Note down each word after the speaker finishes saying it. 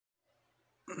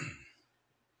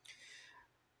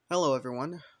Hello,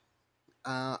 everyone.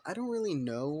 I don't really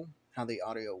know how the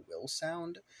audio will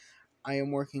sound. I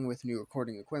am working with new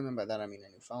recording equipment. By that I mean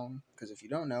a new phone. Because if you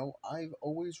don't know, I've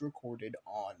always recorded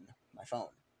on my phone.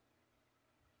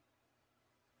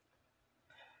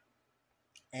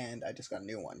 And I just got a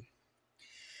new one.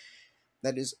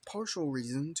 That is partial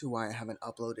reason to why I haven't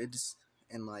uploaded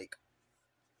in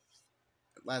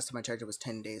last time I checked it was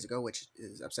 10 days ago, which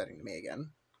is upsetting to me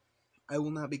again. I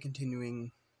will not be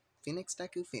continuing Phoenix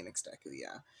Deku,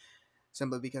 yeah.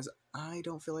 Simply because I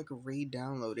don't feel like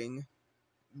re-downloading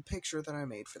the picture that I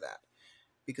made for that.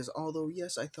 Because although,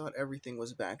 yes, I thought everything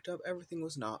was backed up, everything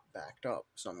was not backed up.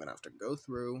 So I'm going to have to go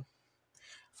through,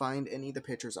 find any of the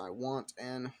pictures I want,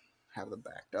 and have them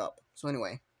backed up. So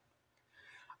anyway,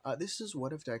 this is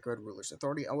What If Deku Had Ruler's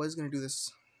Authority. I was going to do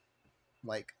this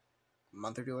like a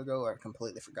month or two ago. I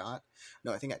completely forgot.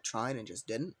 No, I think I tried and just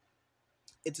didn't.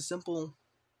 It's a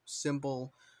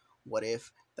simple what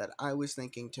if that I was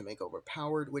thinking to make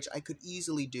overpowered, which I could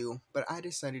easily do, but I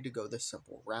decided to go the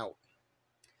simple route.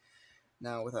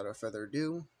 Now, without further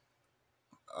ado,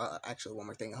 actually, one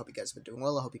more thing. I hope you guys have been doing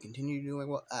well. I hope you continue doing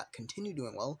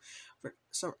well.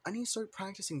 So I need to start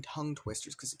practicing tongue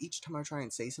twisters because each time I try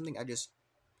and say something, I just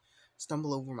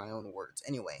stumble over my own words.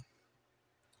 Anyway,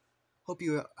 hope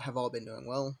you have all been doing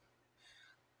well.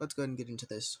 Let's go ahead and get into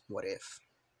this. What if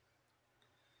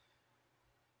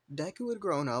Deku had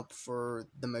grown up for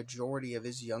the majority of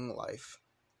his young life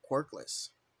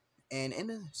quirkless, and in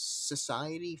a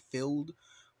society filled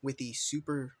with the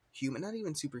superhuman, not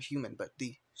even superhuman, but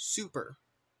the super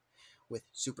with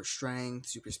super strength,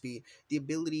 super speed, the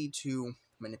ability to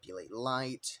manipulate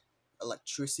light,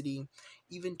 electricity,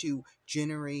 even to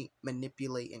generate,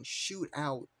 manipulate, and shoot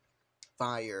out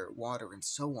fire, water, and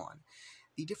so on.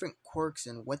 The different quirks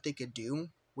and what they could do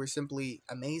were simply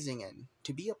amazing, and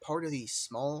to be a part of the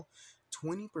small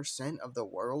 20% of the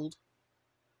world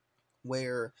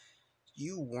where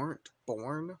you weren't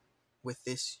born with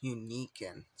this unique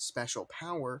and special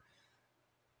power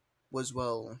was,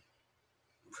 well,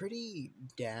 pretty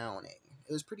downing.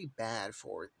 It was pretty bad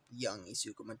for young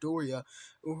Izuku Midoriya,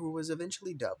 who was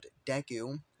eventually dubbed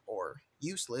Deku, or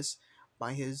Useless,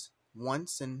 by his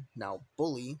once and now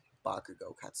bully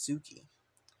Bakugo Katsuki.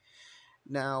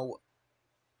 Now,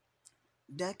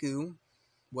 Deku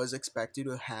was expected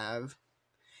to have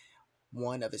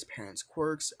one of his parents'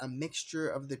 quirks, a mixture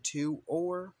of the two,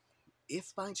 or,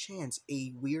 if by chance,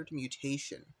 a weird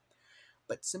mutation.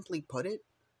 But simply put it,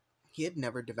 he had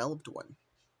never developed one.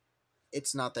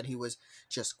 It's not that he was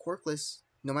just quirkless.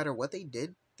 No matter what they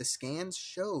did, the scans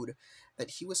showed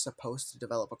that he was supposed to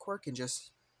develop a quirk and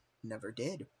just never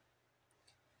did.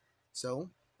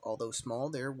 So, although small,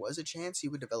 there was a chance he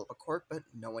would develop a quirk, but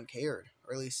no one cared.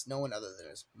 Or at least no one other than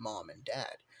his mom and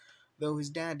dad. Though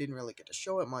his dad didn't really get to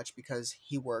show it much because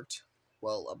he worked,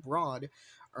 well, abroad,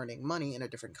 earning money in a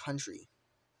different country.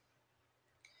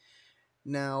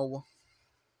 Now,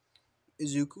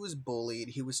 Izuku was bullied,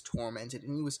 he was tormented,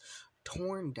 and he was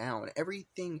torn down.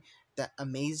 Everything that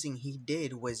amazing he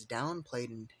did was downplayed,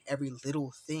 and every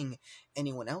little thing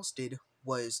anyone else did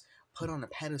was put on a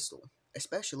pedestal,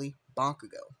 especially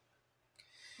Bakugo.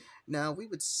 Now, we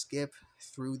would skip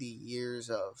through the years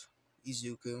of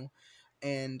Izuku,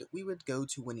 and we would go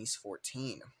to when he's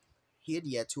 14. He had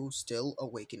yet to still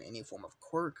awaken any form of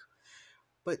quirk,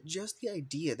 but just the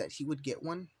idea that he would get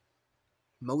one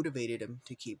motivated him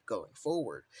to keep going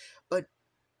forward. But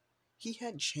he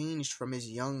had changed from his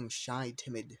young, shy,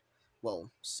 timid, well,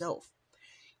 self.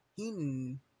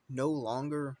 He no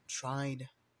longer tried,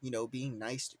 being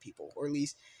nice to people, or at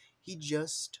least he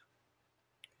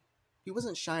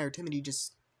wasn't shy or timid, he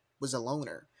just was a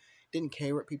loner. Didn't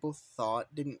care what people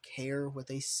thought, didn't care what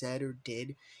they said or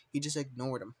did, he just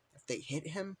ignored them. If they hit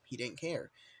him, he didn't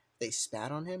care. If they spat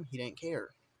on him, he didn't care.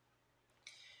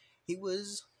 He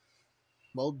was,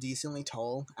 well, decently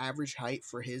tall, average height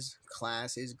for his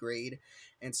class, his grade,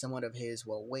 and somewhat of his,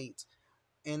 well, weight.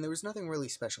 And there was nothing really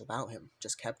special about him.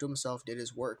 Just kept to himself, did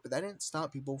his work, but that didn't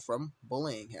stop people from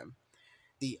bullying him.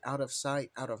 The out of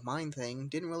sight, out of mind thing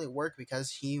didn't really work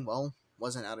because he, well,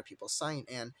 wasn't out of people's sight,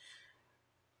 and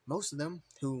most of them,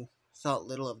 who thought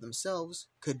little of themselves,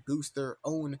 could boost their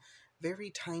own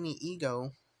very tiny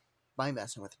ego by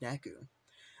messing with Deku.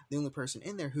 The only person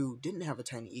in there who didn't have a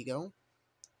tiny ego,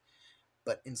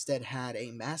 but instead had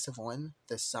a massive one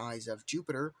the size of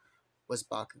Jupiter, was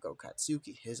Bakugo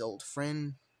Katsuki, his old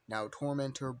friend, now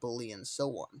tormentor, bully, and so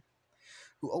on,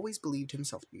 who always believed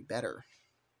himself to be better.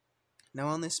 Now,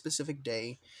 on this specific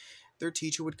day, their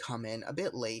teacher would come in a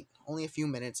bit late, only a few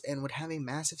minutes, and would have a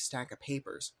massive stack of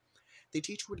papers. The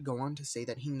teacher would go on to say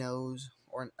that he knows,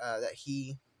 or that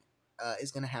he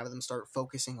is going to have them start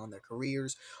focusing on their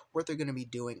careers, what they're going to be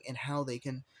doing, and how they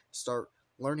can start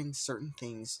learning certain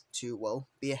things to, well,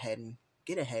 be ahead and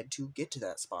get ahead to get to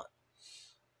that spot.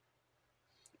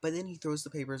 But then he throws the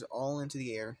papers all into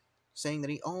the air, saying that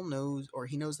he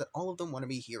knows that all of them want to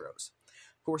be heroes.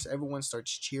 Of course, everyone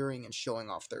starts cheering and showing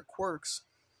off their quirks,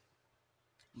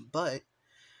 but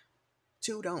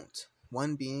two don't.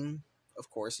 One being, of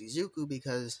course, Izuku,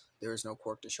 because there is no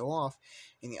quirk to show off,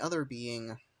 and the other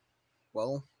being,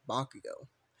 well, Bakugo.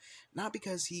 Not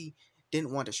because he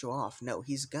didn't want to show off, no, but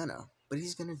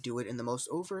he's gonna do it in the most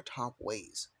over-top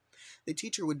ways. The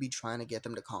teacher would be trying to get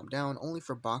them to calm down, only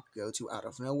for Bakugo to, out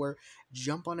of nowhere,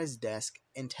 jump on his desk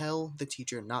and tell the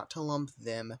teacher not to lump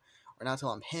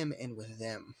him in with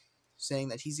them, saying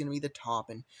that he's gonna be the top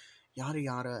and yada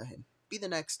yada, and be the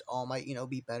next All Might,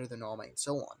 be better than All Might, and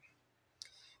so on.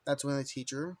 That's when the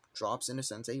teacher drops, in a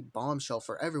sense, a bombshell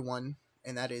for everyone,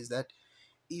 and that is that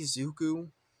Izuku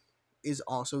is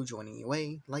also joining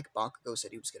UA, like Bakugo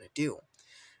said he was going to do.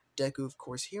 Deku, of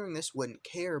course, hearing this, wouldn't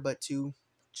care, but to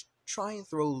try and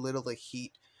throw a little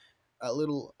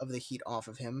of the heat off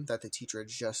of him that the teacher had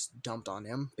just dumped on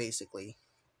him, basically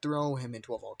throw him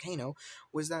into a volcano,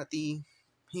 was that he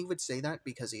would say that,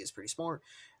 because he is pretty smart,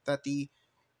 that the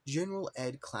general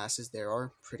ed classes there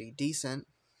are pretty decent,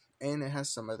 and it has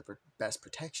some of the best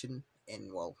protection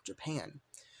in, well, Japan.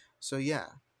 So yeah,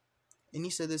 and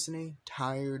he said this in a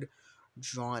tired,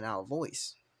 drawn out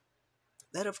voice.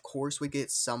 That, of course, would get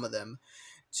some of them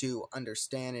to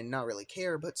understand and not really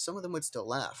care, but some of them would still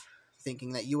laugh,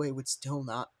 thinking that UA would still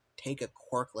not take a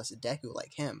quirkless Deku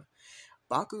like him.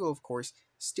 Bakugo, of course,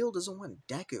 still doesn't want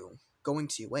Deku going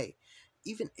to UA,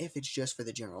 even if it's just for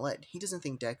the general ed. He doesn't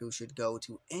think Deku should go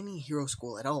to any hero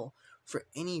school at all, for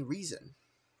any reason.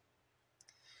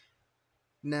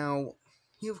 Now,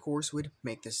 he of course would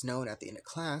make this known at the end of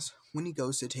class when he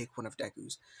goes to take one of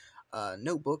Deku's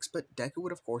notebooks, but Deku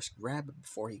would of course grab it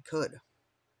before he could.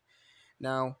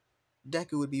 Now,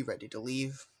 Deku would be ready to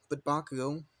leave, but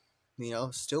Bakugo,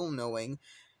 still knowing,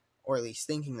 or at least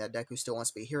thinking that Deku still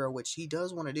wants to be a hero, which he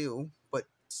does want to do, but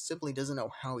simply doesn't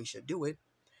know how he should do it,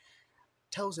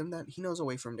 tells him that he knows a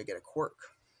way for him to get a quirk,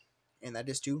 and that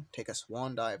is to take a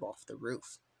swan dive off the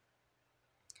roof.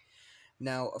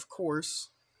 Now, of course,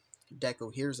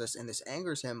 Deku hears this, and this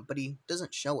angers him, but he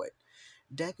doesn't show it.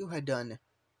 Deku had done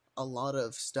a lot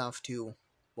of stuff to,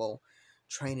 well,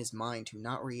 train his mind to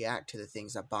not react to the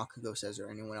things that Bakugo says or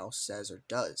anyone else says or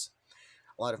does.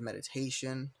 A lot of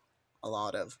meditation, a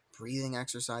lot of breathing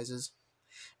exercises,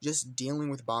 just dealing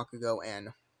with Bakugo and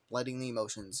letting the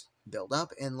emotions build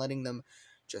up and letting them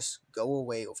just go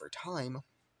away over time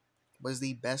was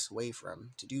the best way for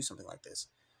him to do something like this.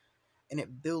 And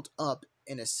it built up,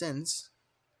 in a sense,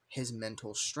 his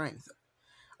mental strength.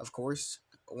 Of course,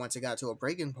 once it got to a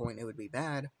breaking point, it would be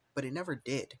bad, but it never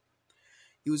did.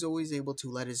 He was always able to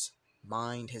let his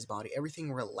mind, his body,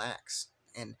 everything relax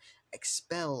and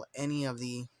expel any of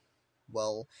the,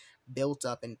 well, built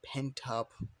up and pent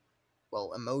up,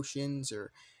 well, emotions,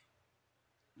 or,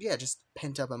 yeah, just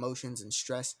pent up emotions and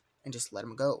stress, and just let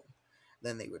them go.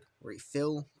 Then they would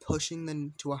refill, pushing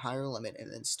them to a higher limit,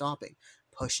 and then stopping,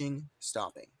 pushing,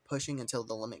 stopping, pushing until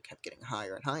the limit kept getting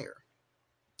higher and higher.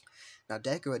 Now,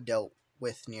 Deku had dealt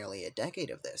with nearly a decade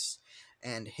of this,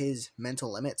 and his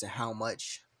mental limit to how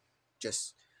much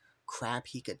just crap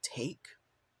he could take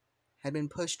had been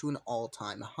pushed to an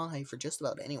all-time high for just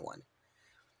about anyone.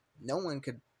 No one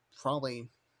could probably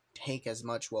take as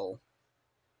much, well,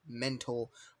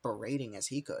 mental berating as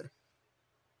he could.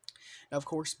 Now, of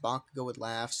course, Bakugo would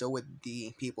laugh, so would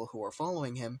the people who were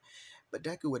following him, but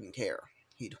Deku wouldn't care.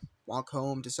 He'd walk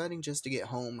home, deciding just to get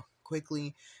home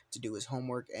quickly, to do his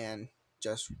homework, and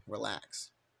just relax.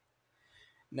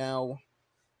 Now,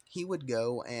 he would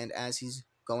go, and as he's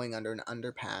going under an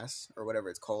underpass, or whatever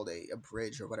it's called, a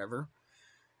bridge or whatever,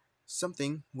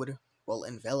 something would, well,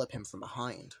 envelop him from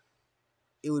behind.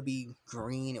 It would be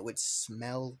green, it would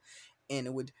smell, and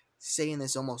it would say in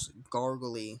this almost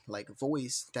gargly like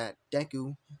voice that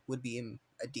Deku would be in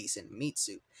a decent meat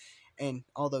suit. And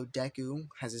although Deku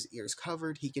has his ears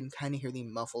covered, he can kind of hear the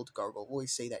muffled gargle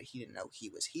voice say that he didn't know he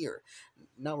was here.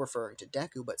 Not referring to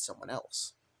Deku, but someone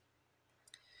else.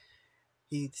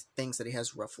 He thinks that he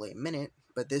has roughly a minute,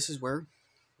 but this is where,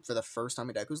 for the first time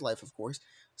in Deku's life, of course,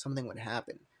 something would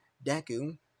happen.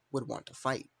 Deku would want to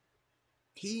fight.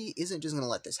 He isn't just going to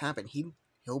let this happen.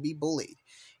 He'll be bullied.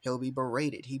 He'll be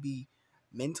berated. He'd be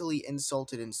mentally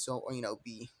insulted and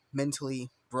be mentally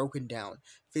broken down,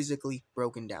 physically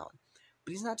broken down.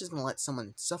 But he's not just going to let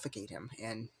someone suffocate him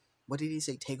and, what did he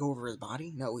say, take over his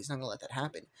body? No, he's not going to let that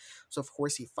happen. So, of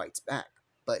course, he fights back.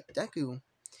 But Deku,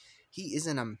 He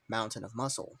isn't a mountain of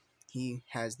muscle. He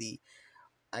has the,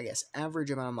 I guess,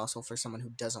 average amount of muscle for someone who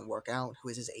doesn't work out, who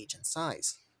is his age and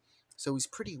size. So he's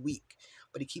pretty weak,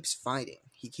 but he keeps fighting.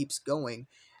 He keeps going,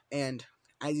 and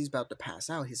as he's about to pass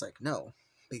out, he's like, no,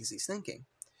 because he's thinking,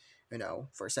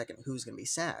 for a second, who's going to be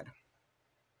sad?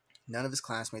 None of his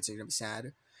classmates are going to be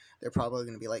sad. They're probably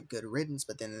going to be like, good riddance,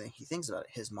 but then he thinks about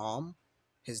it. His mom,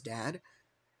 his dad,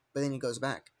 but then he goes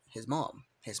back. His mom.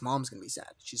 His mom's going to be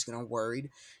sad. She's going to worried.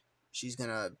 She's going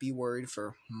to be worried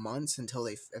for months until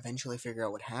they eventually figure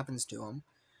out what happens to him.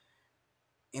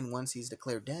 And once he's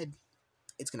declared dead,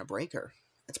 it's going to break her.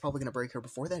 It's probably going to break her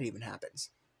before that even happens.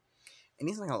 And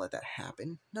he's not going to let that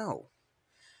happen. No.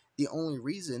 The only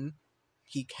reason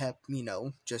he kept,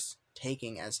 just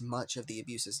taking as much of the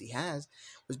abuse as he has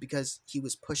was because he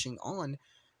was pushing on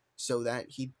so that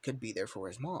he could be there for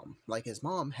his mom, like his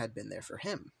mom had been there for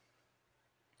him.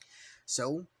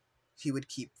 So he would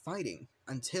keep fighting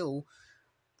until,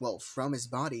 well, from his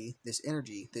body, this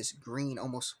energy, this green,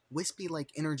 almost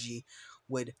wispy-like energy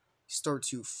would start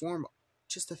to form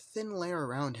just a thin layer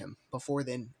around him before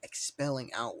then expelling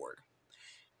outward.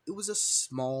 It was a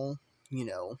small,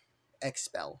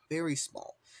 expel, very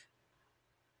small.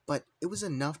 But it was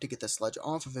enough to get the sludge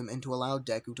off of him and to allow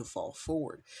Deku to fall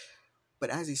forward. But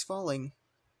as he's falling,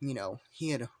 he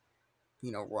had,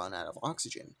 run out of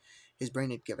oxygen. His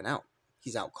brain had given out.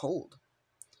 He's out cold.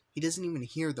 He doesn't even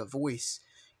hear the voice,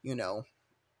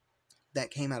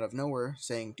 that came out of nowhere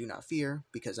saying, do not fear,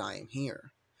 because I am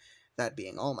here. That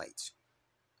being All Might.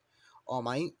 All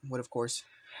Might would, of course,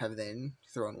 have then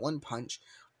thrown one punch,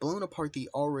 blown apart the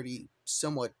already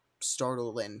somewhat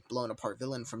startled and blown apart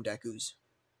villain from Deku's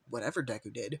whatever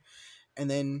Deku did,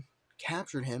 and then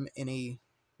captured him in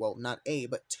not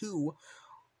but 2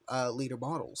 liter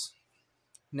bottles.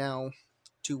 Now,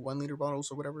 2 1-liter bottles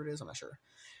or whatever it is, I'm not sure.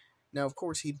 Now, of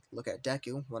course, he'd look at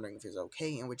Deku, wondering if he's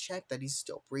okay, and would check that he's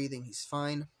still breathing, he's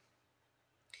fine.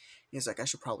 He's like, I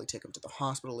should probably take him to the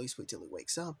hospital, at least wait till he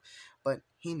wakes up. But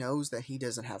he knows that he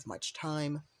doesn't have much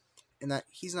time, and that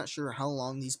he's not sure how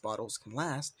long these bottles can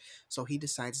last, so he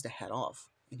decides to head off.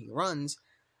 And he runs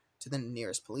to the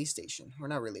nearest police station. Or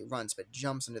not really runs, but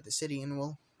jumps into the city and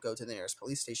will go to the nearest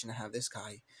police station to have this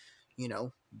guy,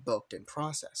 booked and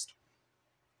processed.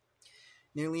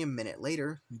 Nearly a minute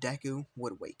later, Deku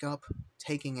would wake up,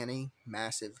 taking in a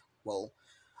massive,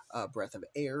 breath of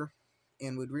air,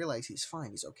 and would realize he's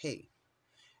fine, he's okay.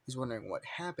 He's wondering what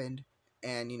happened,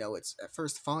 and, it's at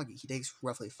first foggy. He takes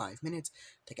roughly 5 minutes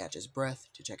to catch his breath,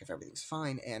 to check if everything's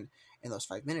fine, and in those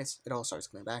 5 minutes, it all starts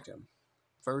coming back to him.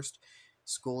 First,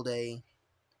 school day,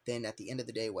 then at the end of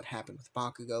the day, what happened with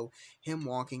Bakugo, him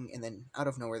walking, and then out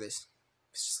of nowhere, this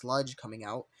sludge coming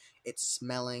out. It's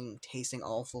smelling, tasting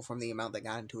awful from the amount that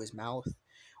got into his mouth,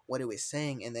 what it was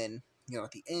saying, and then,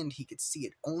 at the end, he could see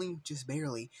it only just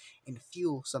barely and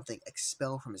feel something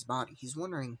expel from his body. He's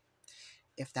wondering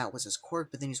if that was his quirk,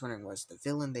 but then he's wondering, was the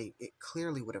villain? It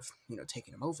clearly would have,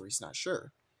 taken him over. He's not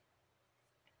sure.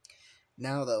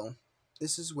 Now, though,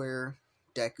 this is where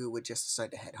Deku would just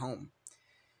decide to head home.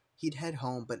 He'd head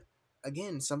home, but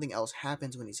again, something else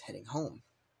happens when he's heading home.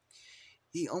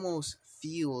 He almost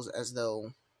feels as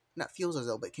though, not feels as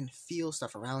though, but can feel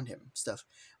stuff around him. Stuff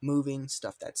moving,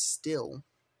 stuff that's still,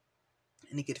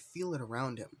 and he could feel it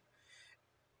around him.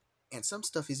 And some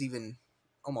stuff is even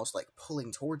almost like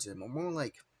pulling towards him, or more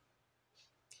like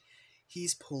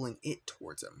he's pulling it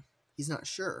towards him. He's not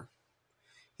sure.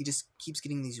 He just keeps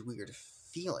getting these weird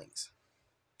feelings.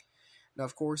 Now,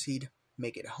 of course, he'd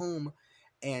make it home,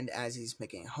 and as he's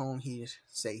making it home, he'd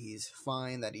say he's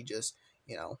fine, that he just,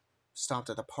 stopped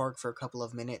at the park for a couple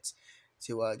of minutes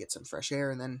to get some fresh air,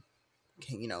 and then,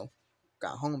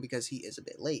 got home because he is a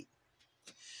bit late.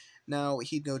 Now,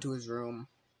 he'd go to his room,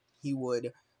 he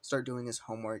would start doing his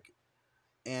homework,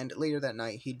 and later that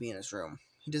night, he'd be in his room.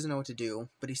 He doesn't know what to do,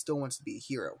 but he still wants to be a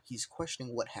hero. He's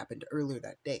questioning what happened earlier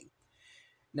that day.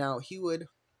 Now, he would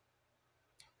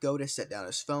go to set down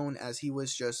his phone as he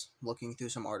was just looking through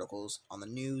some articles on the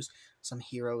news, some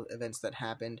hero events that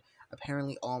happened.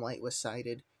 Apparently, All Might was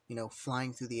sighted,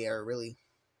 flying through the air, really,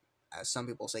 as some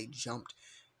people say, jumped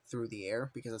through the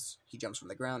air, because he jumps from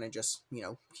the ground and just,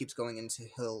 keeps going into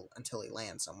hill until he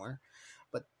lands somewhere.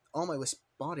 But All Might was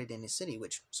spotted in his city,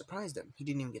 which surprised him. He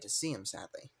didn't even get to see him,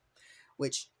 sadly.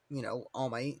 Which, All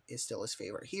Might is still his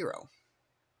favorite hero.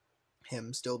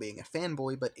 Him still being a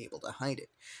fanboy, but able to hide it.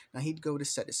 Now, he'd go to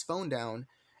set his phone down,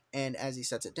 and as he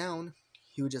sets it down,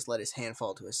 he would just let his hand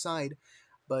fall to his side,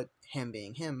 but him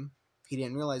being him, he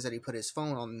didn't realize that he put his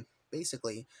phone on,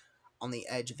 basically, on the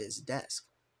edge of his desk.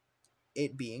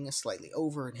 It being slightly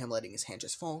over, and him letting his hand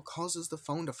just fall, causes the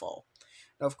phone to fall.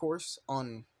 Now, of course,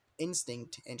 on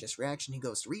instinct and just reaction, he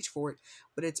goes to reach for it,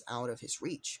 but it's out of his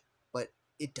reach. But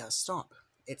it does stop.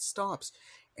 It stops,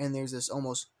 and there's this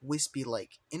almost wispy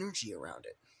like energy around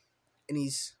it. And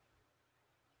he's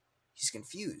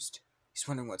confused. He's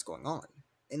wondering what's going on.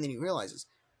 And then he realizes,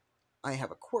 I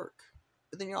have a quirk.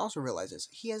 But then he also realizes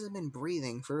he hasn't been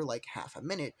breathing for like half a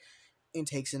minute and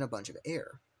takes in a bunch of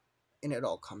air. And it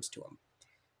all comes to him.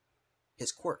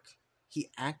 His quirk. He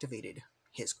activated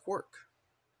his quirk.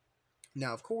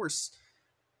 Now, of course,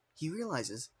 he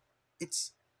realizes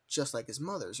it's just like his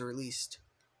mother's, or at least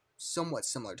somewhat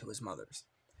similar to his mother's.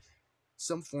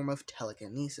 Some form of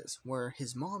telekinesis, where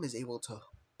his mom is able to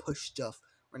push stuff,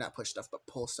 or not push stuff, but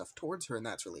pull stuff towards her, and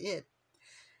that's really it.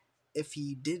 If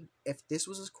this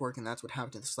was his quirk and that's what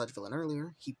happened to the sludge villain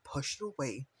earlier, he pushed it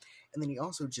away, and then he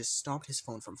also just stopped his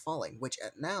phone from falling, which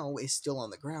at now is still on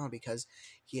the ground because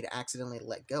he had accidentally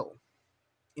let go.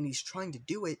 And he's trying to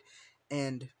do it,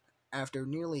 and after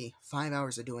nearly 5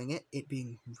 hours of doing it, it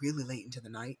being really late into the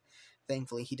night,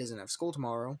 thankfully he doesn't have school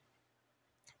tomorrow,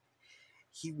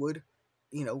 he would,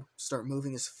 start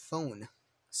moving his phone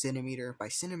centimeter by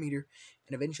centimeter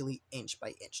and eventually inch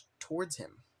by inch towards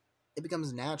him. It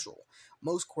becomes natural.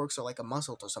 Most quirks are like a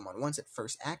muscle to someone. Once it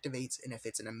first activates, and if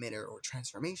it's an emitter or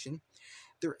transformation,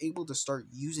 they're able to start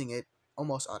using it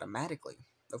almost automatically.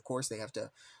 Of course, they have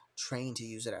to train to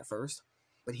use it at first,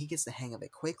 but he gets the hang of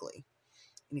it quickly.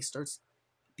 And he starts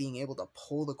being able to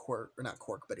pull the quirk, or not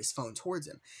quirk, but his phone towards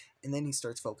him. And then he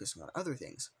starts focusing on other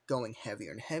things, going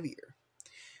heavier and heavier,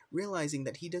 realizing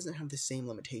that he doesn't have the same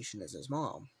limitation as his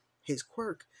mom. His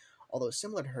quirk, although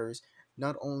similar to hers,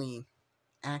 not only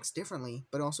acts differently,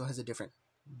 but also has a different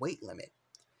weight limit.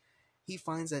 He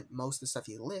finds that most of the stuff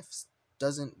he lifts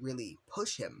doesn't really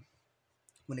push him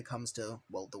when it comes to,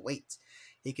 well, the weights.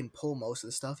 He can pull most of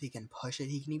the stuff, he can push it,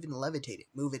 he can even levitate it,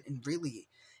 move it in really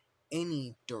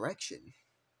any direction.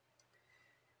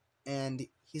 And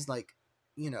he's like,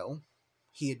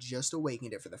 he had just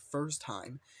awakened it for the first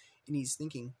time, and he's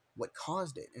thinking what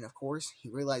caused it. And of course, he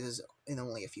realizes in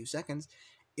only a few seconds,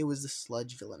 it was the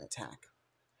sludge villain attack.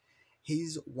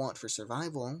 His want for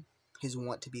survival, his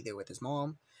want to be there with his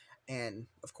mom, and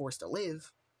of course to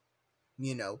live,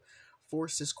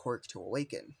 forced his quirk to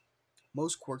awaken.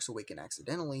 Most quirks awaken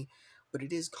accidentally, but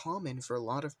it is common for a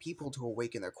lot of people to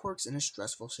awaken their quirks in a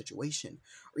stressful situation,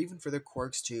 or even for their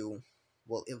quirks to,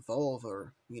 well, evolve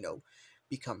or,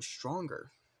 become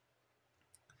stronger.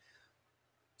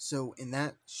 So in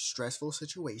that stressful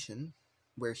situation,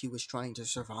 where he was trying to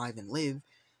survive and live,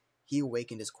 he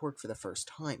awakened his quirk for the first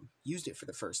time, used it for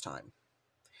the first time.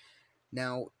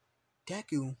 Now,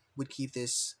 Deku would keep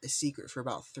this a secret for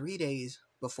about 3 days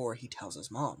before he tells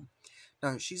his mom.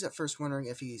 Now, she's at first wondering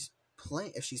if he's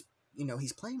playing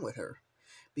with her,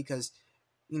 because,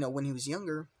 when he was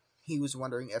younger, he was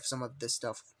wondering if some of this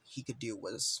stuff he could do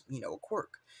was, a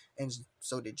quirk, and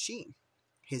so did she.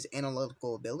 His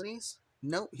analytical abilities?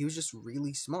 No, he was just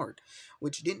really smart,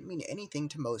 which didn't mean anything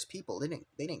to most people. They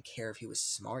didn't care if he was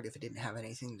smart, if it didn't have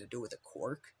anything to do with a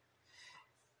quirk.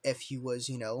 If he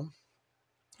was,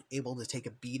 able to take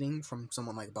a beating from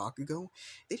someone like Bakugo,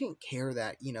 they didn't care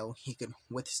that, he could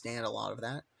withstand a lot of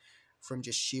that from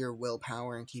just sheer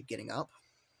willpower and keep getting up.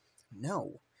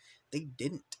 No, they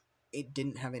didn't. It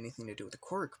didn't have anything to do with the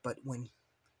quirk, but when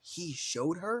he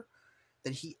showed her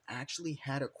that he actually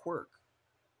had a quirk,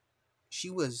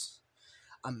 she was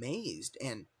amazed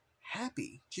and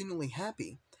happy, genuinely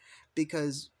happy,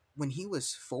 because when he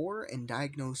was 4 and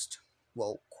diagnosed,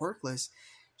 well, quirkless,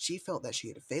 she felt that she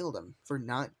had failed him for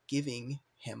not giving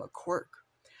him a quirk.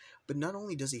 But not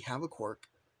only does he have a quirk,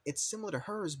 it's similar to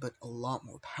hers, but a lot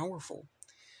more powerful.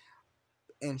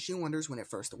 And she wonders when it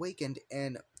first awakened,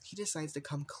 and he decides to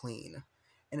come clean,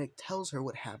 and it tells her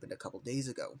what happened a couple days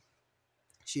ago.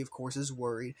 She, of course, is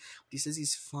worried, but he says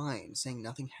he's fine, saying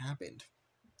nothing happened.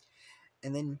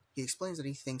 And then he explains that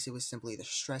he thinks it was simply the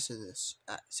stress of this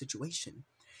situation.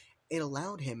 It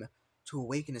allowed him to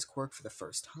awaken his quirk for the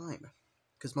first time,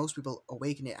 because most people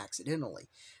awaken it accidentally.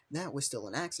 That was still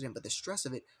an accident, but the stress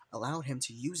of it allowed him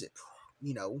to use it,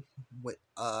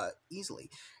 easily.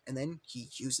 And then he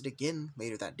used it again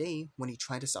later that day when he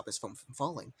tried to stop his phone from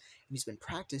falling, and he's been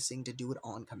practicing to do it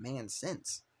on command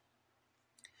since.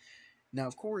 Now,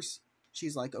 of course,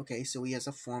 she's like, okay, so he has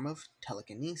a form of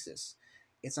telekinesis.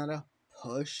 It's not a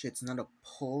push, it's not a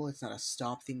pull, it's not a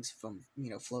stop things from,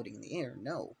 floating in the air.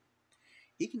 No.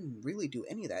 He can really do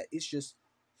any of that. It's just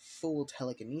full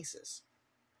telekinesis.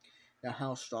 Now,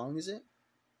 how strong is it?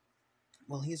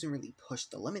 Well, he hasn't really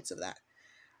pushed the limits of that.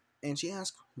 And she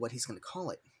asks what he's going to call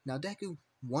it. Now, Deku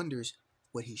wonders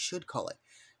what he should call it.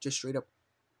 Just straight up,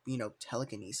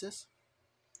 telekinesis?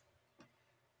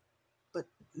 But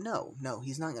No,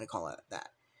 he's not going to call it that.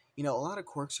 A lot of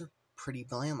quirks are pretty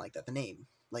bland like that. The name,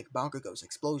 like Bakugo's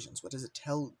explosions, what does it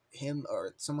tell him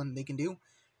or someone they can do?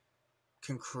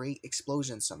 Can create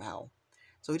explosions somehow.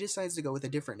 So he decides to go with a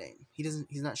different name. He's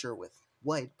not sure with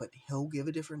what, but he'll give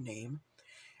a different name,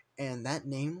 and that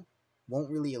name won't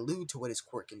really allude to what his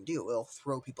quirk can do. It'll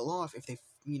throw people off if they,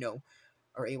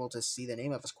 are able to see the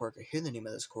name of his quirk or hear the name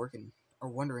of this quirk and are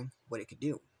wondering what it could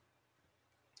do.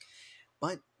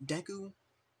 But Deku,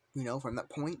 from that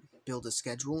point, build a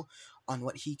schedule on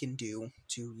what he can do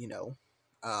to,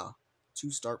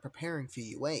 to start preparing for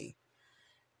UA.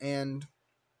 And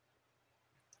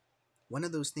one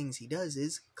of those things he does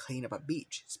is clean up a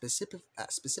beach,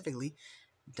 specifically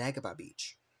Dagobah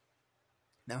Beach.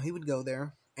 Now he would go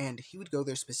there, and he would go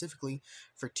there specifically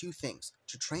for two things: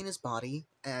 to train his body,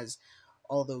 as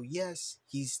although yes,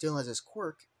 he still has his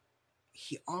quirk,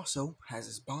 he also has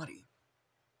his body.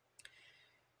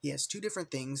 He has two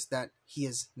different things that he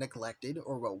has neglected,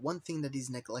 or well, one thing that he's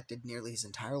neglected nearly his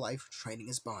entire life, training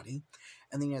his body,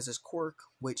 and then he has his quirk,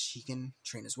 which he can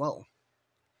train as well.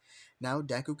 Now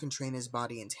Deku can train his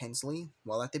body intensely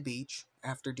while at the beach,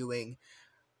 after doing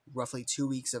roughly 2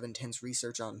 weeks of intense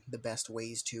research on the best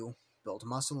ways to build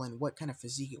muscle and what kind of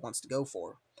physique he wants to go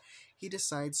for. He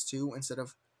decides to, instead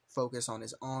of focus on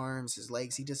his arms, his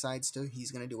legs, he's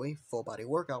going to do a full body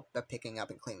workout by picking up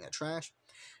and cleaning the trash.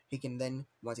 He can then,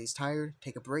 once he's tired,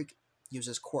 take a break, use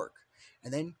his quirk,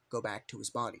 and then go back to his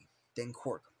body. Then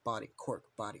quirk, body, quirk,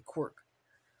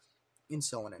 and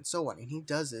so on and so on. And he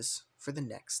does this for the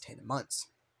next 10 months.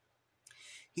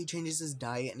 He changes his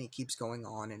diet and he keeps going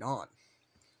on and on.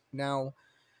 Now,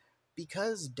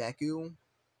 because Deku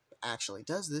actually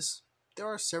does this, there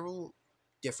are several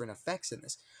different effects in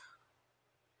this.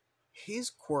 His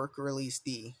quirk, or at least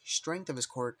the strength of his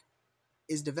quirk,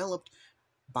 is developed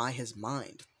by his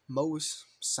mind. Most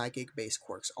psychic-based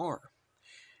quirks are.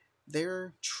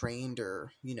 They're trained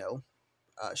or,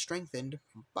 strengthened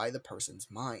by the person's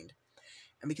mind.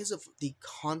 And because of the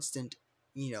constant,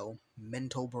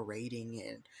 mental berating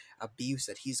and abuse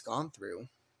that he's gone through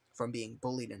from being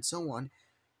bullied and so on,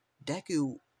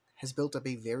 Deku has built up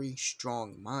a very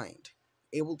strong mind,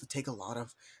 able to take a lot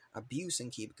of abuse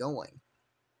and keep going.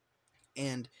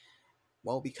 And,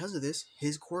 well, because of this,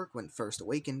 his quirk, when first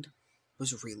awakened,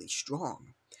 was really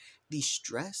strong. The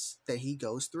stress that he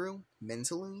goes through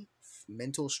mentally,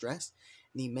 mental stress,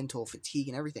 the mental fatigue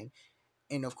and everything,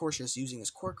 and of course just using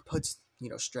his quirk puts,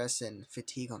 stress and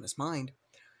fatigue on his mind.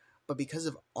 But because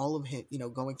of all of him,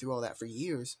 going through all that for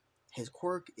years, his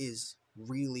quirk is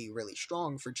really, really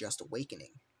strong for just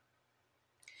awakening.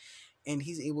 And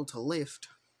he's able to lift.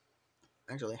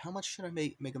 Actually, how much should I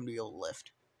make him be able to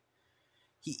lift?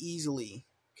 He easily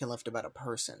can lift about a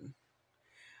person.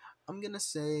 I'm gonna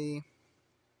say,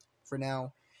 for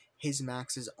now, his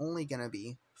max is only gonna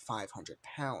be 500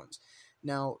 pounds.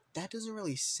 Now, that doesn't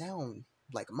really sound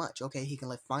like much. Okay, he can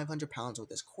lift 500 pounds with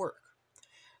his quirk.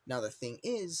 Now, the thing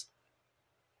is,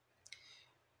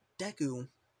 Deku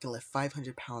can lift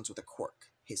 500 pounds with a quirk,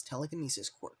 his telekinesis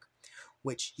quirk,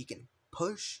 which he can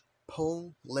push,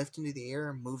 pull, lift into the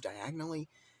air, move diagonally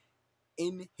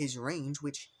in his range,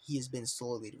 which he has been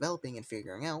slowly developing and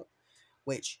figuring out,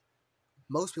 which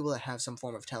most people that have some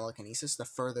form of telekinesis, the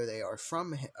further they are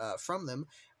from them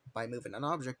by moving an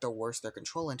object, the worse their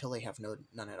control until they have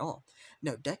none at all.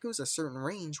 No, Deku's a certain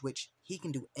range which he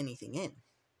can do anything in.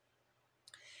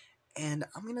 And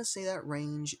I'm going to say that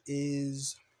range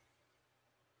is...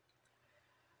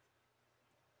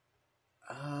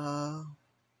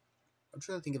 I'm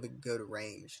trying to think of a good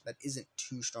range that isn't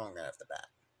too strong right off the bat.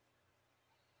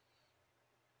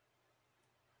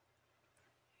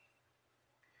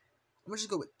 I'm going to just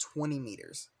go with 20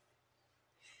 meters.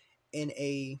 In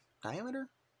a diameter?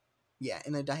 Yeah,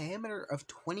 in a diameter of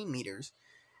 20 meters,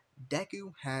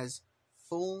 Deku has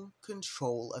full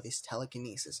control of his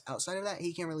telekinesis. Outside of that,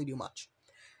 he can't really do much.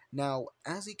 Now,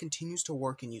 as he continues to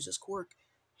work and use his quirk,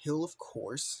 he'll, of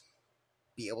course,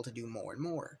 be able to do more and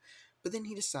more. But then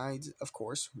he decides, of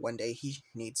course, one day he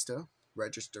needs to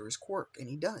register his quirk, and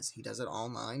he does. He does it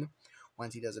online,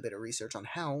 once he does a bit of research on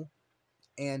how,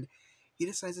 and he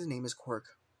decides his name is quirk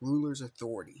Ruler's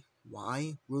Authority.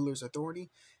 Why Ruler's Authority?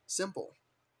 Simple.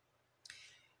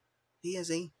 He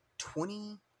has a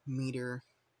 20-meter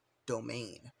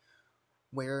domain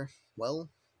where, well,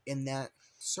 in that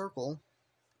circle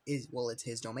it's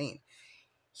his domain.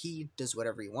 He does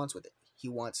whatever he wants with it. He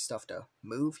wants stuff to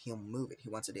move, he'll move it. He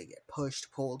wants it to get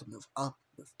pushed, pulled, move up,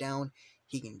 move down,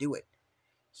 he can do it.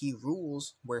 He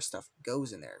rules where stuff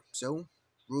goes in there. So,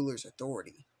 Ruler's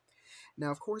Authority.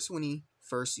 Now, of course, when he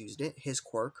first used it, his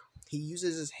quirk, he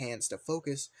uses his hands to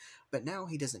focus, but now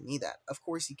he doesn't need that. Of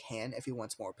course, he can if he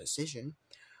wants more precision,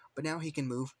 but now he can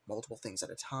move multiple things at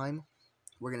a time.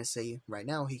 We're going to say right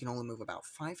now he can only move about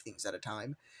 5 things at a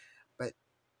time, but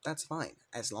that's fine,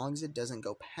 as long as it doesn't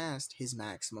go past his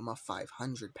maximum of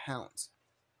 500 pounds.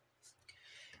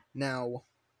 Now,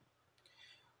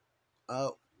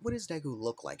 what does Deku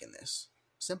look like in this?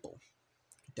 Simple.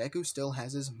 Deku still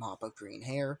has his mop of green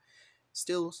hair,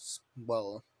 still,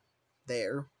 well,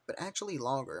 there, but actually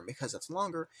longer, and because it's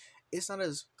longer, it's not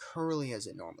as curly as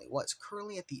it normally was.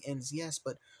 Curly at the ends, yes,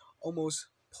 but almost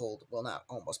pulled, well, not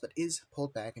almost, but is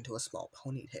pulled back into a small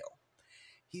ponytail.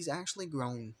 He's actually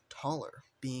grown taller,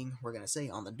 being, we're going to say,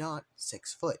 on the dot,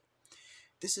 6 foot.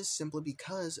 This is simply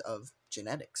because of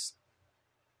genetics.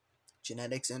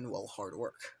 Genetics and, well, hard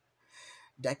work.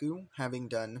 Deku, having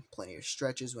done plenty of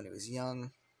stretches when he was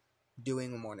young,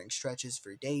 doing morning stretches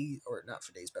for days, or not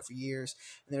for days, but for years,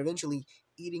 and then eventually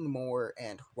eating more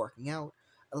and working out,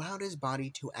 allowed his body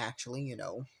to actually,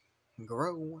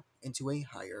 grow into a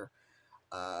higher,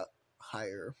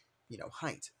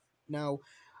 height. Now,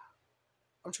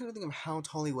 I'm trying to think of how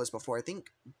tall he was before. I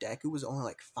think Deku was only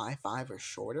like 5'5" or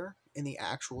shorter in the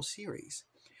actual series.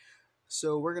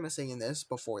 So we're gonna say in this,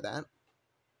 before that,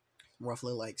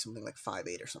 roughly like something like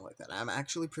 5'8" or something like that. I'm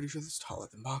actually pretty sure this is taller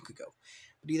than Bakugo.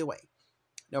 But either way.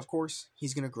 Now, of course,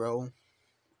 he's gonna grow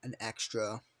an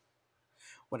extra.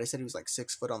 What I said, he was like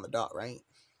 6 foot on the dot, right?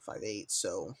 5'8",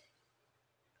 so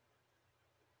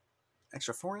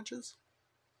extra 4 inches.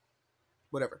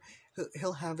 Whatever.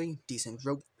 He'll have a decent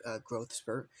growth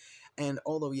spurt, and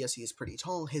although yes, he is pretty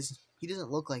tall, he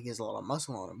doesn't look like he has a lot of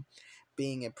muscle on him,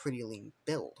 being a pretty lean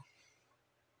build.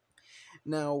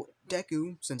 Now,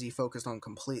 Deku, since he focused on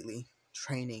completely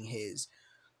training his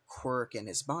quirk and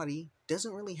his body,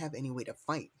 doesn't really have any way to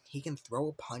fight. He can throw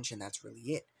a punch and that's really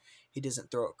it. He doesn't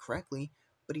throw it correctly,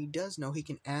 but he does know he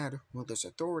can add Ruler's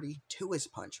authority to his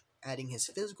punch, adding his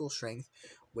physical strength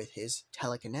with his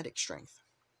telekinetic strength.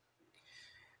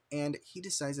 And he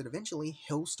decides that eventually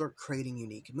he'll start creating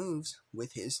unique moves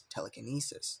with his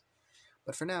telekinesis.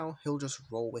 But for now, he'll just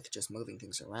roll with just moving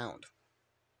things around.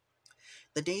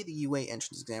 The day the UA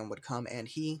entrance exam would come and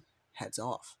he heads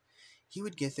off. He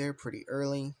would get there pretty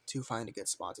early to find a good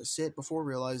spot to sit before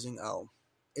realizing, oh,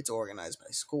 it's organized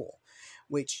by school,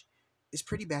 which is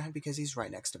pretty bad because he's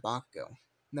right next to Bakugo.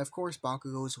 Now, of course,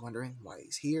 Bakugo is wondering why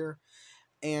he's here,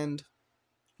 and,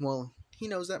 well, he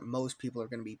knows that most people are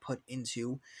going to be put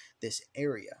into this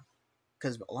area,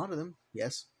 because a lot of them,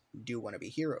 yes, do want to be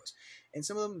heroes, and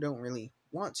some of them don't really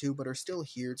want to, but are still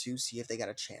here to see if they got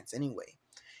a chance anyway.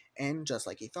 And just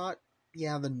like he thought,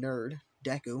 yeah, the nerd,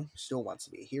 Deku, still wants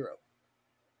to be a hero.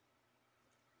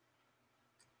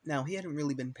 Now, he hadn't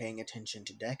really been paying attention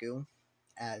to Deku,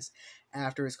 as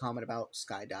after his comment about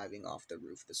skydiving off the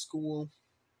roof of the school,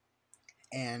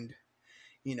 and,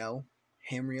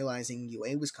 him realizing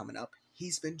UA was coming up,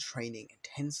 he's been training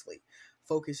intensely,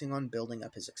 focusing on building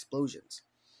up his explosions.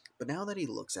 But now that he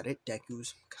looks at it,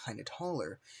 Deku's kinda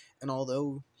taller, and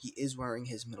although he is wearing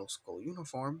his middle school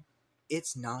uniform,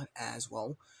 it's not as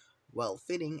well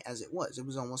fitting as it was. It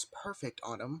was almost perfect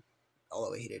on him,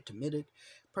 although he did admit it,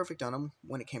 perfect on him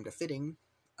when it came to fitting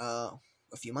a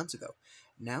few months ago.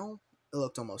 Now it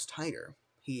looked almost tighter.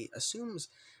 He assumes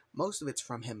most of it's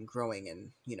from him growing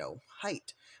in,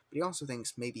 height, but he also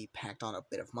thinks maybe packed on a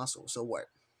bit of muscle. So what?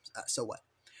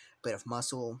 Bit of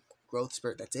muscle, growth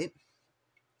spurt, that's it?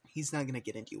 He's not going to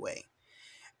get into UA.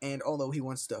 And although he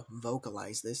wants to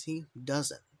vocalize this, he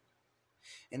doesn't.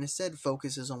 And instead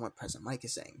focuses on what President Mike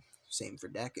is saying. Same for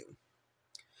Deku.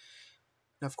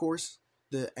 Now, of course,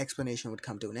 the explanation would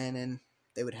come to an end and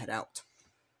they would head out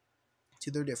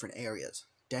to their different areas.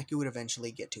 Deku would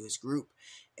eventually get to his group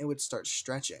and would start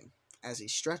stretching. As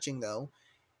he's stretching, though,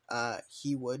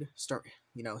 he would start,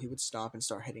 he would stop and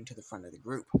start heading to the front of the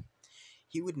group.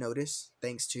 He would notice,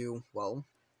 thanks to,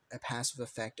 a passive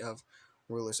effect of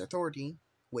Ruler's authority,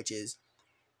 which is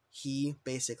he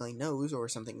basically knows, or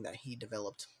something that he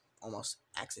developed almost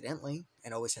accidentally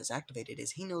and always has activated,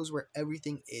 is he knows where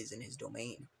everything is in his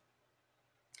domain.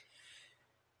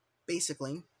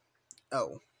 Basically,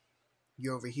 oh,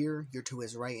 you're over here, you're to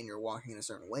his right, and you're walking in a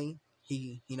certain way.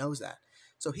 He knows that.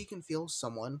 So he can feel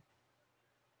someone,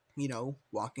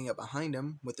 walking up behind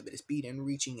him with a bit of speed and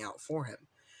reaching out for him.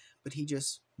 But he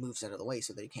just moves out of the way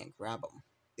so that he can't grab him.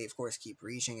 They, of course, keep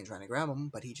reaching and trying to grab him,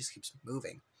 but he just keeps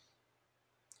moving.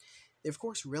 They, of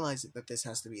course, realize that this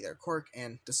has to be their quirk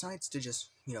and decides to just,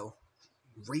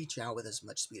 reach out with as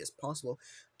much speed as possible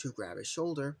to grab his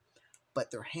shoulder,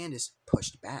 but their hand is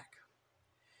pushed back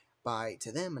by,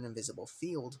 to them, an invisible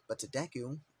field, but to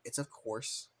Deku, it's, of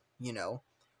course, you know,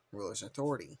 ruler's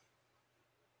authority.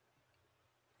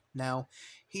 Now,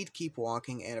 he'd keep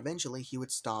walking and eventually he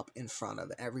would stop in front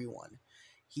of everyone.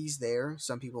 He's there.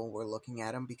 Some people were looking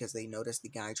at him because they noticed the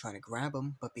guy trying to grab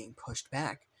him but being pushed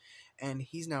back. And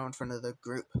he's now in front of the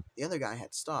group. The other guy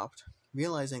had stopped,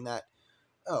 realizing that,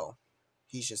 oh,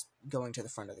 he's just going to the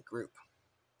front of the group.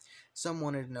 Some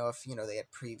wanted to know if, they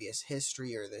had previous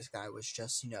history or this guy was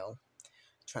just,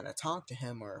 trying to talk to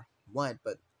him or what,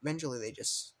 but eventually they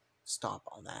just stop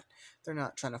on that. They're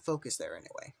not trying to focus there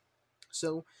anyway.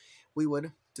 So we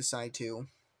would decide to,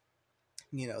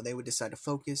 they would decide to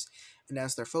focus, and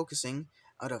as they're focusing,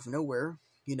 out of nowhere,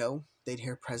 they'd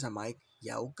hear President Mike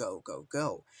yell, "Go, go,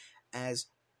 go," as,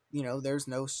 there's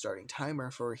no starting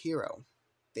timer for a hero.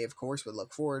 They, of course, would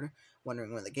look forward,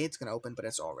 wondering when the gate's going to open, but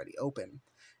it's already open.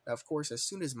 Now, of course, as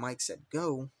soon as Mike said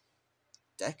go,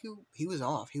 Deku, he was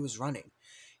off. He was running.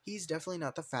 He's definitely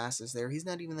not the fastest there. He's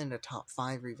not even in the top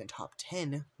 5 or even top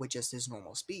 10 with just his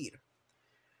normal speed.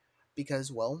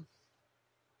 Because, well,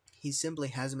 he simply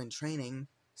hasn't been training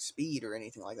speed or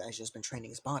anything like that. He's just been training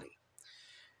his body.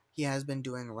 He has been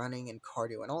doing running and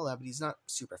cardio and all that, but he's not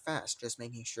super fast. Just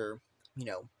making sure, he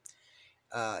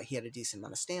had a decent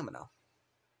amount of stamina.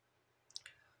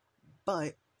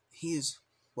 But he's,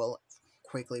 well,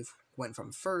 quickly went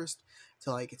from first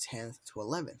to like 10th to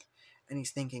 11th. And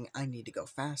he's thinking, I need to go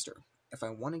faster. If I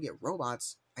want to get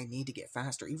robots, I need to get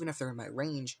faster. Even if they're in my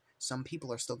range, some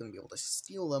people are still going to be able to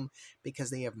steal them because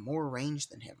they have more range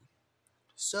than him.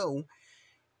 So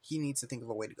he needs to think of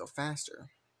a way to go faster.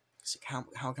 So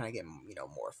how can I get,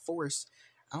 more force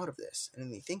out of this? And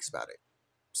then he thinks about it.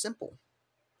 Simple.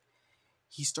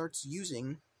 He starts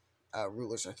using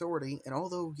ruler's authority, and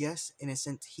although, yes, in a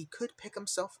sense, he could pick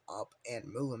himself up and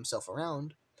move himself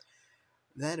around,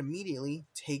 that immediately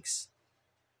takes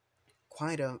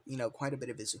quite a bit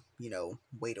of his,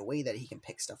 weight away that he can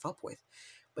pick stuff up with.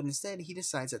 But instead, he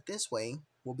decides that this way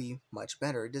will be much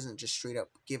better. It doesn't just straight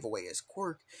up give away his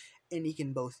quirk, and he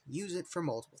can both use it for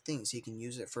multiple things. He can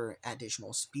use it for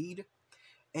additional speed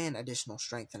and additional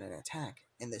strength in an attack.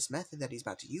 And this method that he's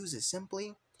about to use is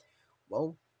simply,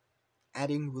 well,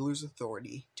 adding ruler's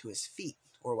authority to his feet,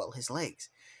 or, well, his legs.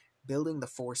 Building the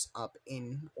force up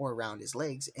in or around his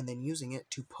legs, and then using it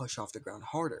to push off the ground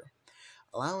harder,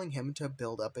 allowing him to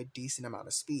build up a decent amount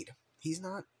of speed. He's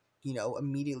not,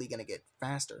 immediately going to get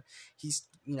faster. He's,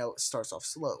 starts off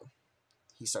slow.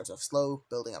 He starts off slow,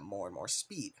 building up more and more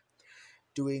speed.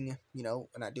 Doing,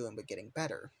 not doing, but getting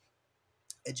better.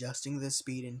 Adjusting the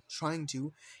speed and trying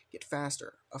to get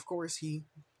faster. Of course, he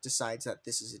decides that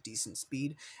this is a decent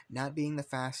speed, not being the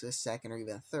fastest, second, or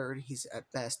even third. He's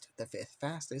at best the 5th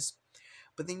fastest.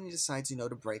 But then he decides,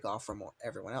 to break off from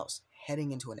everyone else,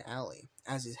 heading into an alley.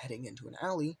 As he's heading into an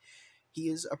alley, he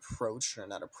is approached, or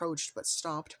not approached, but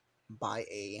stopped by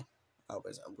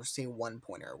we'll say one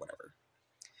pointer or whatever.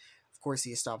 Of course,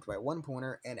 he is stopped by one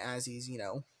pointer, and as he's,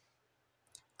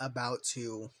 about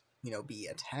to, be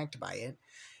attacked by it,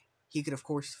 he could, of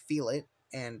course, feel it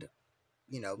and,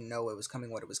 know it was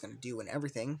coming, what it was going to do, and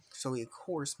everything. So he, of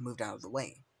course, moved out of the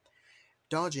way,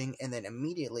 dodging, and then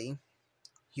immediately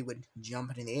he would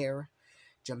jump into the air,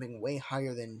 jumping way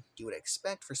higher than you would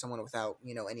expect for someone without,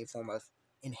 any form of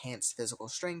enhanced physical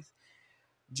strength,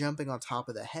 jumping on top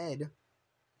of the head,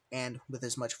 and with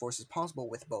as much force as possible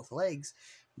with both legs,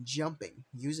 jumping,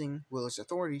 using ruler's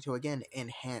authority to again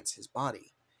enhance his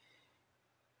body.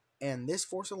 And this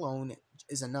force alone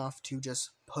is enough to just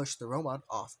push the robot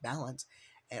off balance,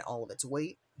 and all of its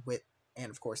weight, and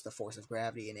of course the force of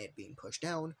gravity and it being pushed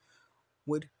down,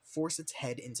 would force its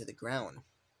head into the ground,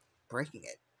 breaking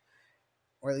it.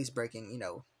 Or at least breaking,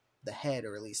 the head,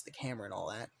 or at least the camera and all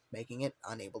that, making it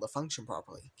unable to function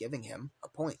properly, giving him a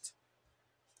point.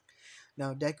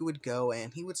 Now, Deku would go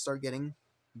and he would start getting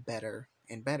better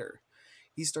and better.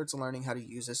 He starts learning how to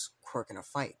use this quirk in a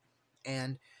fight.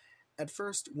 And at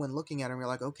first, when looking at him, you're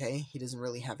like, okay, he doesn't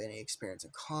really have any experience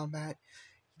in combat.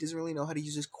 He doesn't really know how to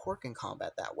use his quirk in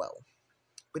combat that well.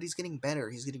 But he's getting better.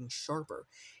 He's getting sharper.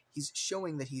 He's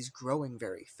showing that he's growing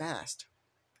very fast.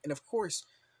 And of course,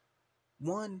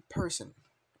 one person,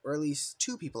 or at least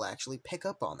two people actually, pick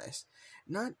up on this.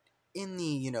 Not in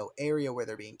the, area where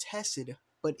they're being tested,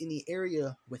 but in the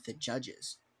area with the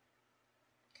judges.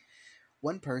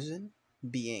 One person,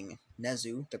 being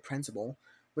Nezu, the principal,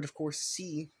 would of course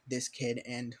see this kid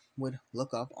and would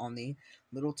look up on the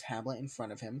little tablet in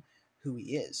front of him who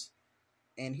he is.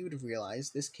 And he would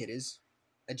realize this kid is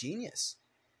a genius.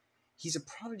 He's a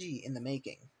prodigy in the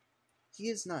making. He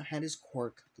has not had his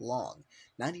quirk long,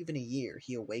 not even a year.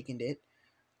 He awakened it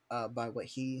by what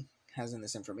he has in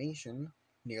this information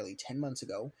nearly 10 months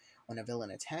ago when a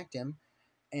villain attacked him,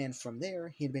 And from there,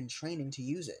 he had been training to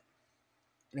use it.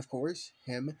 And of course,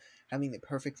 him having the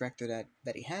perfect record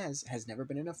that he has never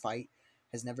been in a fight,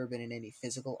 has never been in any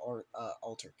physical or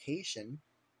altercation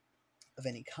of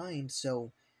any kind.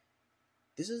 So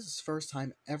this is his first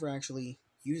time ever actually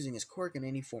using his quirk in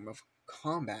any form of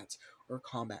combat or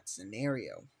combat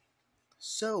scenario.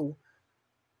 So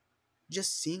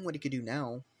just seeing what he could do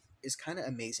now is kind of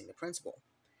amazing. The principle,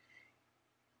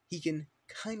 he can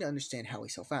kind of understand how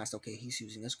he's so fast. Okay, he's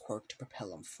using his quirk to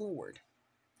propel him forward.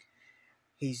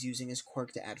 He's using his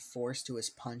quirk to add force to his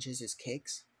punches, his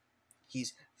kicks.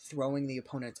 He's throwing the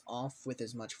opponents off with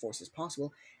as much force as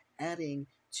possible, adding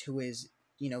to his,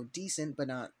 decent but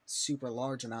not super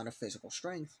large amount of physical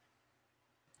strength.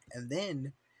 And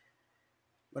then,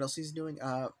 what else he's doing?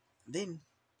 Then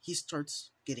he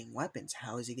starts getting weapons.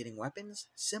 How is he getting weapons?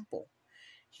 Simple.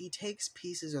 He takes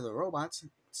pieces of the robots,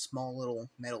 small little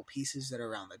metal pieces that are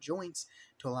around the joints,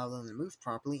 to allow them to move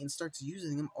properly, and starts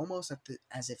using them almost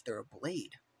as if they're a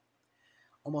blade.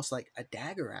 Almost like a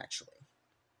dagger, actually.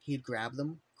 He'd grab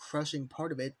them, crushing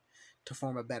part of it to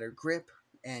form a better grip,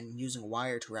 and using a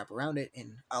wire to wrap around it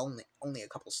in only a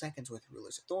couple seconds with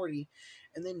ruler's authority,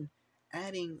 and then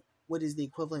adding what is the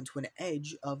equivalent to an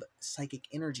edge of psychic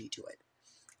energy to it,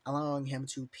 allowing him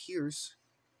to pierce,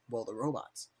 well, the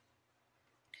robots.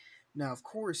 Now, of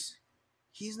course,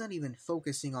 he's not even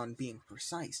focusing on being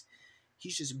precise.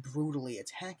 He's just brutally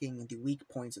attacking the weak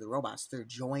points of the robots, their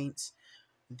joints,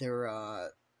 their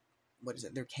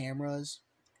their cameras.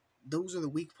 Those are the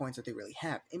weak points that they really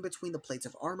have. In between the plates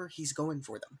of armor, he's going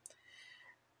for them.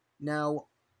 Now,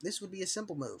 this would be a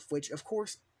simple move, which, of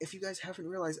course, if you guys haven't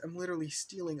realized, I'm literally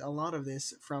stealing a lot of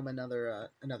this from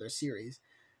another series,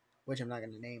 which I'm not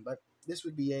going to name, but this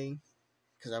would be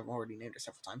because I've already named it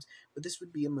several times, but this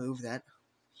would be a move that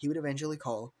he would eventually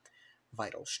call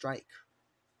Vital Strike,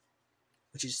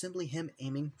 which is simply him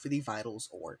aiming for the vitals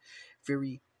or the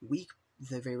very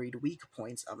weak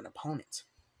points of an opponent.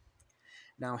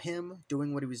 Now, him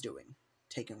doing what he was doing,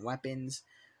 taking weapons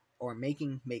or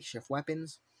making makeshift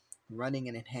weapons, running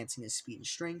and enhancing his speed and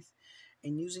strength,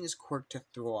 and using his quirk to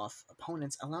throw off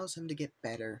opponents allows him to get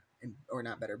better, or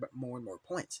not better, but more and more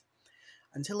points,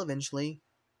 until eventually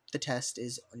the test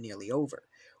is nearly over,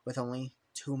 with only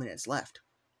 2 minutes left.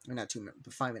 Or not 2 minutes,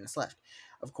 but 5 minutes left.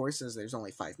 Of course, as there's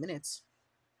only 5 minutes,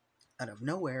 out of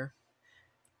nowhere,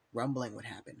 rumbling would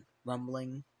happen.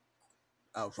 Rumbling,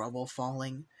 rubble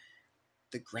falling,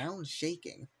 the ground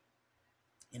shaking,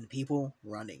 and people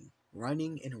running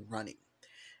and running.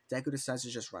 Deku decides to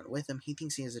just run with him. He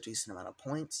thinks he has a decent amount of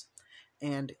points,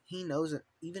 and he knows that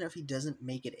even if he doesn't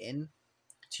make it in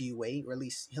to UA, or at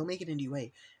least he'll make it into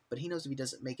UA, but he knows if he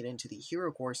doesn't make it into the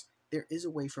hero course, there is a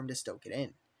way for him to still get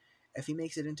in. If he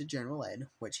makes it into general ed,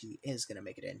 which he is going to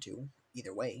make it into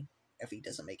either way, if he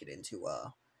doesn't make it into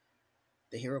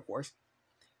the hero course,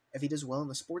 if he does well in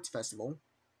the sports festival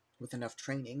with enough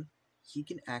training, he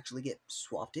can actually get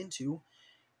swapped into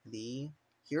the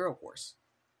hero course.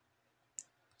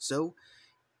 So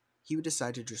he would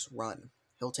decide to just run.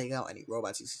 He'll take out any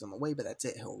robots he sees on the way, but that's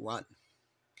it, he'll run.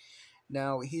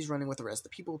 Now, he's running with the rest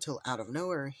of the people till out of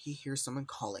nowhere, he hears someone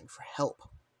calling for help.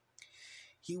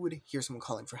 He would hear someone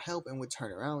calling for help and would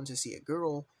turn around to see a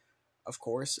girl, of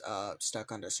course,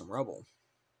 stuck under some rubble.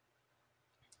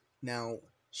 Now,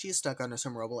 she is stuck under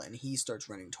some rubble and he starts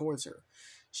running towards her.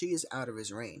 She is out of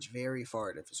his range, very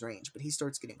far out of his range, but he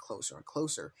starts getting closer and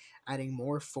closer, adding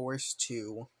more force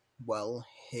to, well,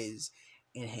 his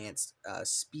enhanced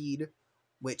speed,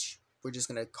 which we're just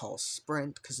going to call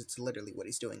sprint, because it's literally what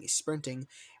he's doing. He's sprinting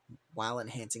while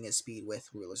enhancing his speed with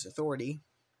ruler's authority,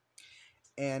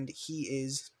 and he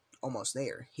is almost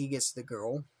there. He gets the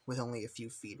girl with only a few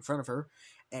feet in front of her,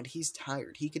 and he's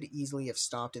tired. He could easily have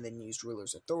stopped and then used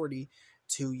ruler's authority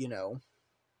to, to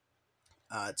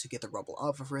get the rubble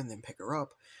off of her and then pick her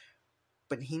up,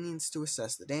 but he needs to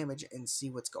assess the damage and see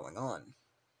what's going on.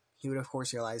 He would, of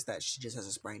course, realize that she just has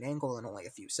a sprained ankle in only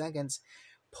a few seconds,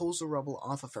 pulls the rubble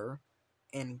off of her,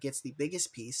 and gets the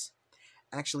biggest piece,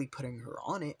 actually putting her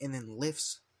on it, and then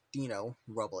lifts the,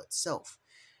 rubble itself.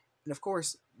 And of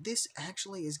course, this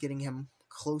actually is getting him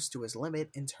close to his limit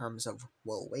in terms of,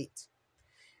 well, weight.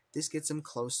 This gets him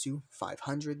close to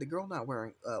 500. The girl not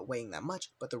weighing that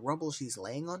much, but the rubble she's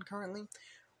laying on currently,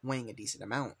 weighing a decent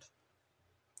amount.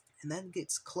 And that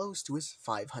gets close to his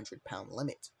 500-pound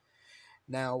limit.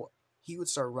 Now, he would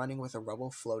start running with a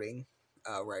rubble floating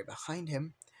right behind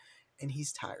him, and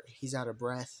he's tired. He's out of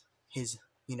breath. His,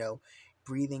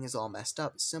 breathing is all messed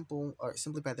up,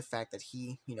 simply by the fact that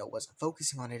he, wasn't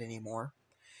focusing on it anymore.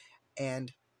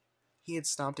 And he had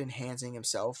stopped enhancing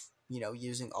himself,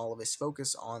 using all of his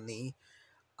focus on the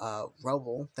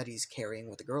rubble that he's carrying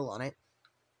with the girl on it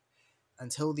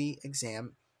until the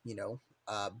exam,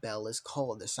 bell is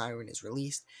called, the siren is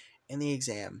released, and the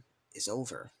exam is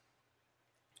over.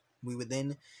 We would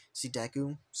then see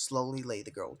Deku slowly lay the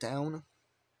girl down,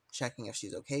 checking if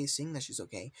she's okay, seeing that she's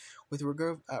okay, with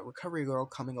Recovery Girl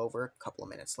coming over a couple of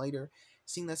minutes later,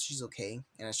 seeing that she's okay,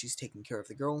 and as she's taking care of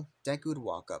the girl, Deku would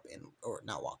or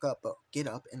not walk up, but get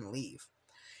up and leave.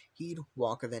 He'd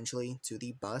walk eventually to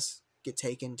the bus, get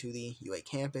taken to the UA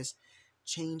campus,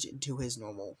 change into his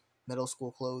normal middle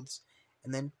school clothes,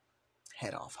 and then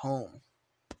head off home.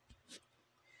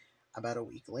 About a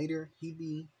week later, he'd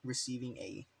be receiving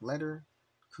a letter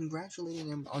congratulating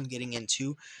him on getting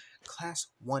into Class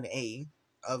 1A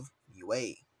of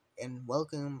UA and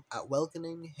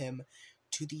welcoming him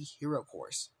to the hero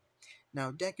course.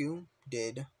 Now, Deku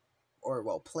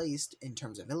placed in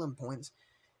terms of villain points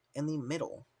in the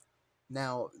middle.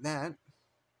 Now, that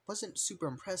wasn't super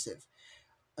impressive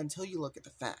until you look at the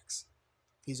facts.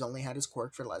 He's only had his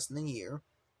quirk for less than a year,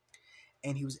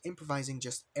 and he was improvising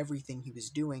just everything he was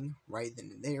doing right then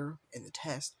and there in the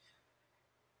test.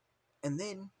 And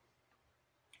then,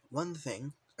 one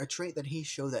thing, a trait that he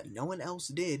showed that no one else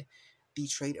did, the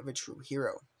trait of a true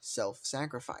hero,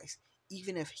 self-sacrifice.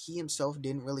 Even if he himself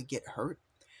didn't really get hurt,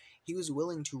 he was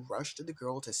willing to rush to the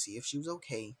girl to see if she was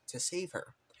okay to save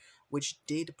her, which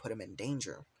did put him in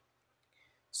danger.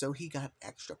 So he got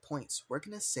extra points. We're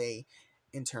going to say,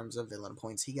 in terms of villain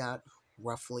points, he got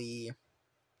roughly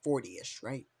 40-ish,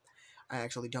 right? I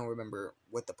actually don't remember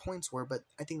what the points were, but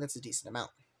I think that's a decent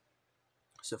amount.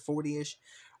 So 40-ish,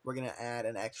 we're going to add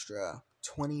an extra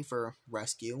 20 for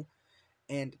rescue,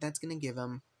 and that's going to give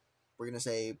him, we're going to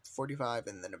say 45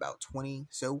 and then about 20,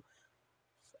 so,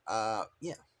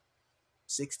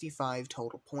 65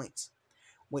 total points,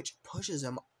 which pushes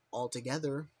him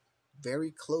altogether very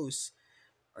close,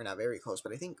 or not very close,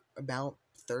 but I think about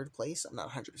third place. I'm not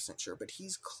 100% sure, but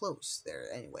he's close there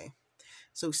anyway.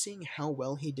 So seeing how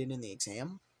well he did in the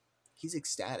exam, he's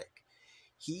ecstatic.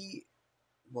 He,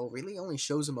 really only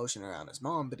shows emotion around his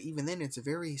mom, but even then it's a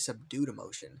very subdued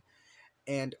emotion.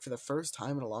 And for the first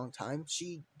time in a long time,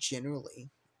 she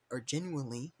genuinely, in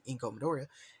Midoriya,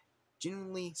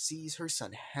 genuinely sees her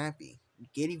son happy,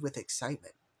 giddy with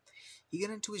excitement. He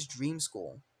got into his dream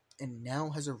school, and now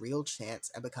has a real chance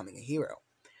at becoming a hero.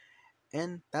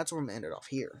 And that's where I'm going to end it off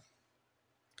here.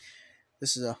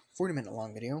 This is a 40-minute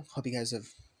long video. Hope you guys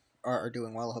are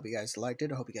doing well. I hope you guys liked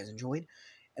it. I hope you guys enjoyed.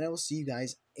 And I will see you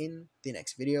guys in the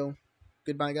next video.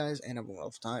 Goodbye, guys, and have a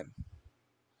wonderful time.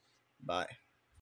 Bye.